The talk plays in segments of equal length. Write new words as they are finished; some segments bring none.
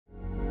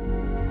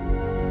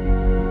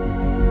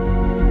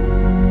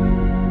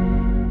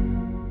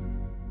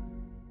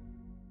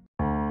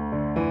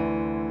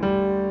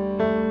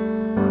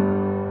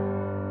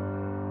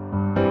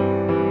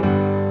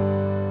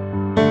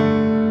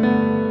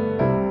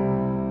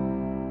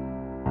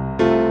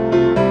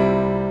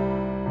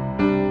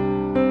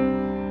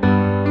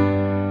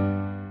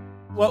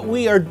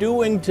we are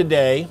doing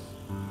today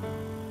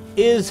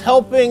is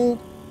helping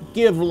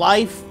give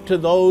life to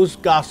those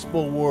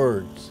gospel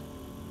words.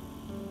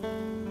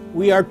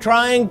 We are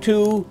trying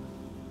to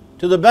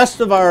the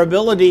best of our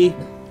ability,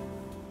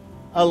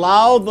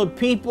 allow the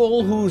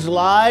people whose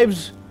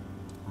lives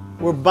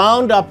were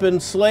bound up in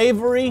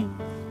slavery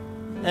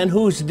and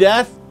whose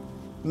death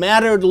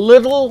mattered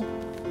little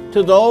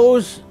to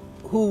those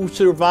who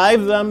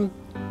survived them.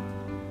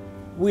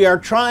 We are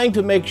trying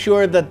to make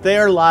sure that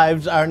their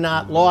lives are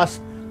not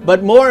lost,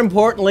 but more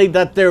importantly,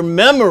 that their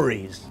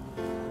memories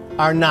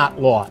are not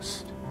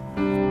lost.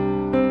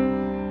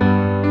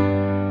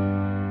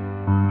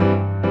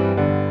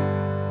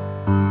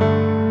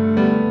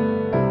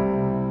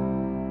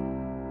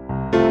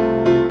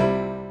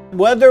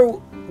 Whether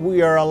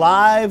we are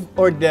alive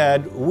or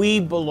dead, we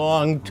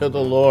belong to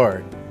the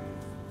Lord.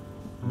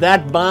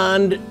 That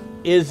bond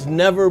is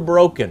never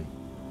broken.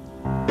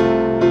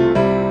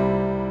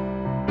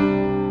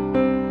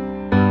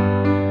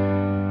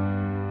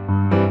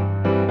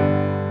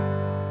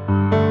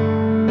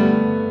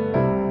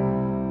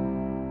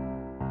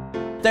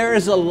 There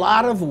is a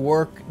lot of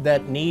work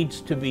that needs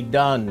to be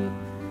done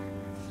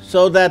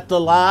so that the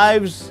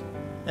lives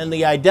and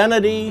the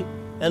identity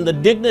and the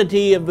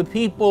dignity of the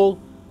people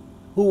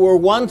who were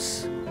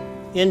once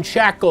in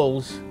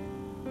shackles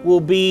will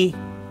be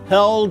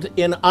held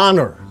in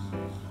honor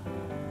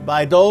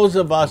by those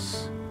of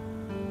us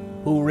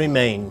who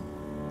remain.